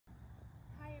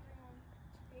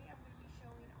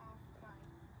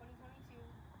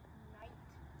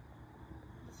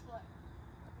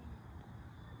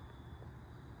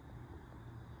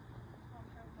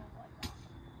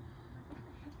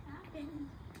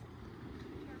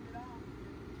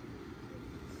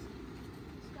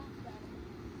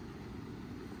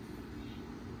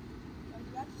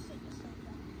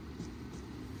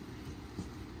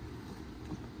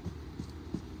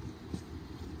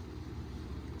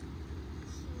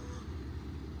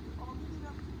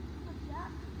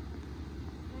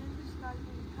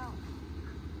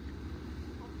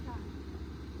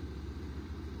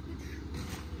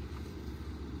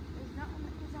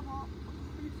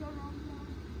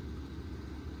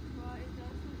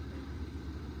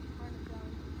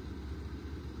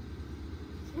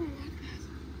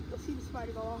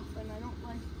spider go off, and I don't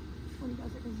like when he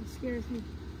does it because it scares me.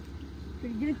 But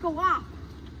he didn't go off.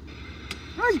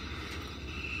 Hey!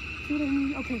 See what I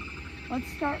mean? Okay,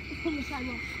 let's start from the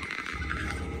sidewalk.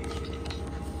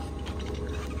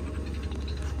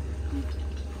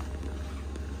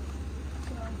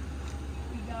 So,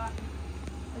 we got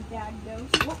a dad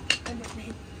ghost. Whoa, I didn't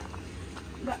mean.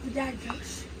 We got the dad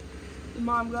ghost, the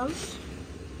mom ghost,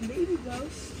 the baby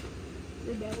ghost,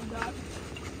 the devil dog.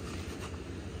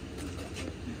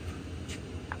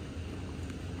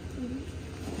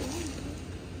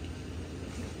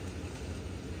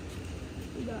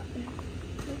 We got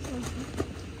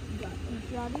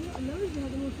dragon, another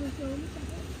dragon which we'll show in a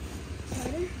second.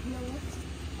 Spider,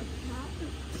 a cat,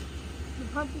 the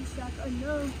pumpkin stack,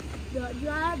 the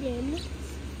dragon.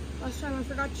 Last time I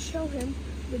forgot to show him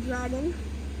the dragon,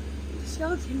 the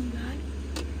skeleton guy.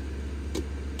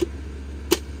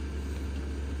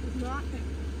 It's not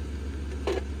a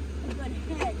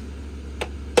good head.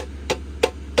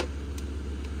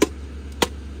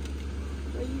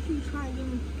 But you can try and give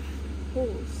him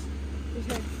holes. His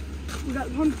head. We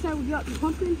got one side, we got the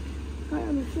pumpkin right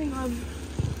on the thing of,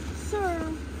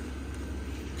 sir,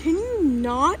 can you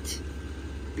not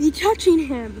be touching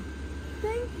him?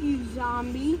 Thank you,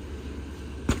 zombie.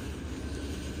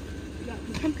 We got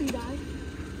the pumpkin guy.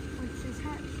 What's his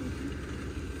hat?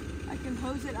 I can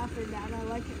pose it up and down. I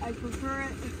like it. I prefer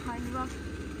it. It's kind of rough.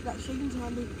 We got shaking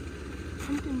zombie,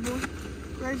 pumpkin boy,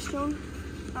 gravestone,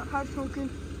 hard pumpkin,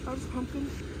 that's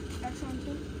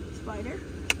something, spider.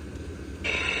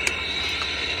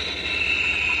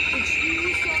 If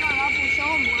you still not up, we'll show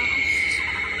them last.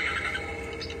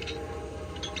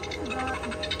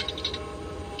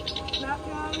 That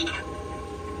guy.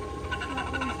 That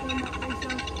one's still not very so.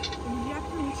 The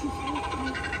injector, which is right.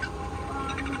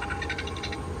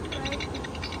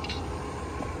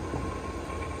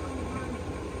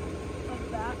 Like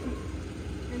that.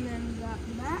 And then that.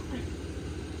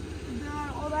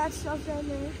 All that stuff down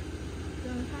there. The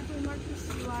halfway markers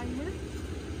line here.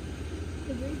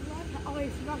 The big black. Oh, I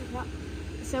forgot about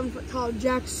the 7-foot tall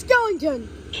Jack Skellington.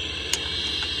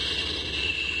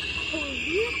 Over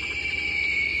here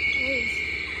is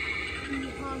the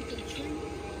haunted tree,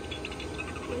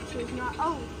 which is not.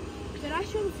 Oh, did I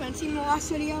show the fencing in the last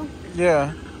video?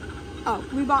 Yeah. Oh,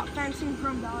 we bought fencing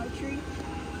from Dollar Tree.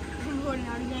 I'm going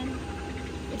out again.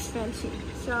 It's fencing,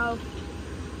 so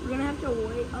we're gonna have to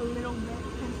wait a little bit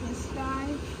because this guy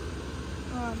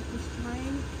is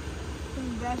trying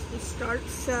his best to start.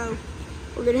 So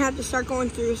we're gonna have to start going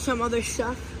through some other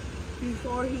stuff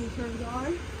before he turns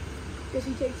on, because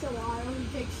he takes a while. He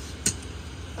takes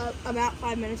about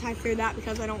 5 minutes. I fear that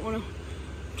because I don't want to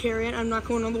carry it. I'm not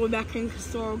going all the way back in because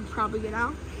Thor will probably get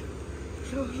out.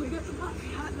 So we got the black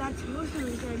hat. That's supposed to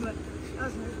be okay, but it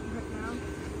doesn't right now.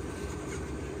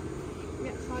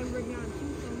 Yeah, so I'm breaking out a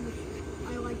tombstone, which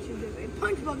I like to do. A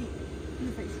punch buggy in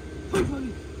the face. Punch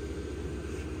buggy.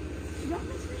 You got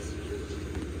this face?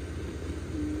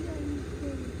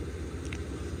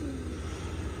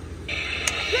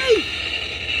 Hey!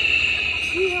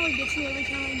 See how he gets me every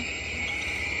time?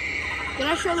 Did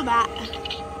I show the bat?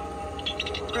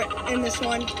 Right in this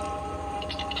one. Yeah.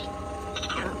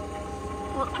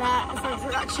 Well, that, if I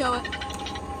forgot to show it.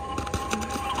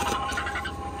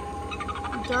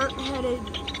 Dirt-headed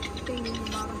thing in the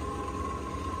bottom.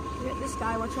 We got this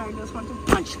guy, watch how he goes, want to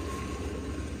punch.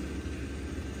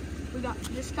 We got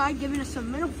this guy giving us a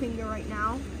middle finger right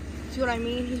now. See what I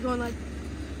mean? He's going like,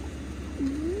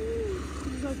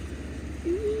 he's like,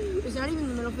 is that even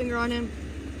the middle finger on him?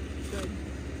 Good.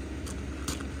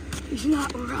 He's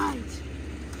not right.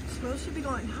 He's supposed to be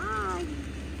going, hi.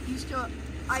 He's still,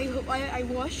 I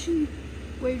wish he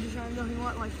waved his arms, he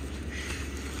went like,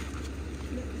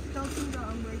 something the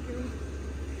unbreaker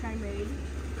I made.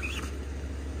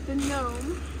 The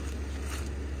gnome,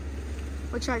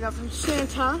 which I got from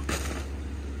Santa.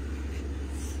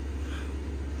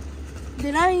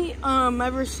 Did I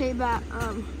ever say that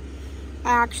I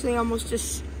actually almost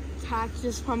just attacked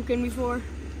this pumpkin before?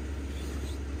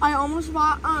 I almost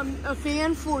bought a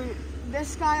fan for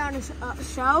this guy on his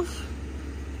shelf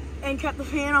and kept the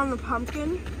fan on the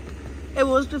pumpkin. It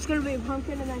was just gonna be a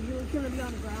pumpkin and then he was gonna be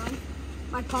on the ground,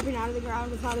 like popping out of the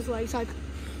ground without his legs, like,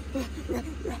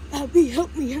 help me,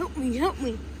 help me, help me, help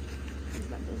me. He's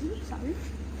got dizzy, sorry.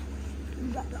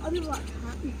 We got the other black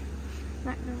cat.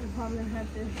 That girl is probably gonna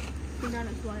have to turn down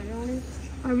its light on it.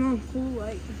 I'm on full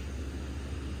light.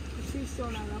 She's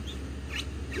still not up.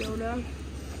 Yoda.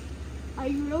 I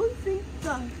really think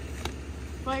the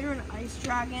Spider and Ice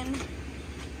Dragon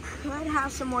could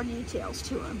have some more details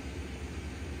to him.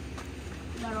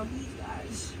 That'll be these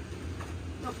guys.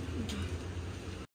 Oh.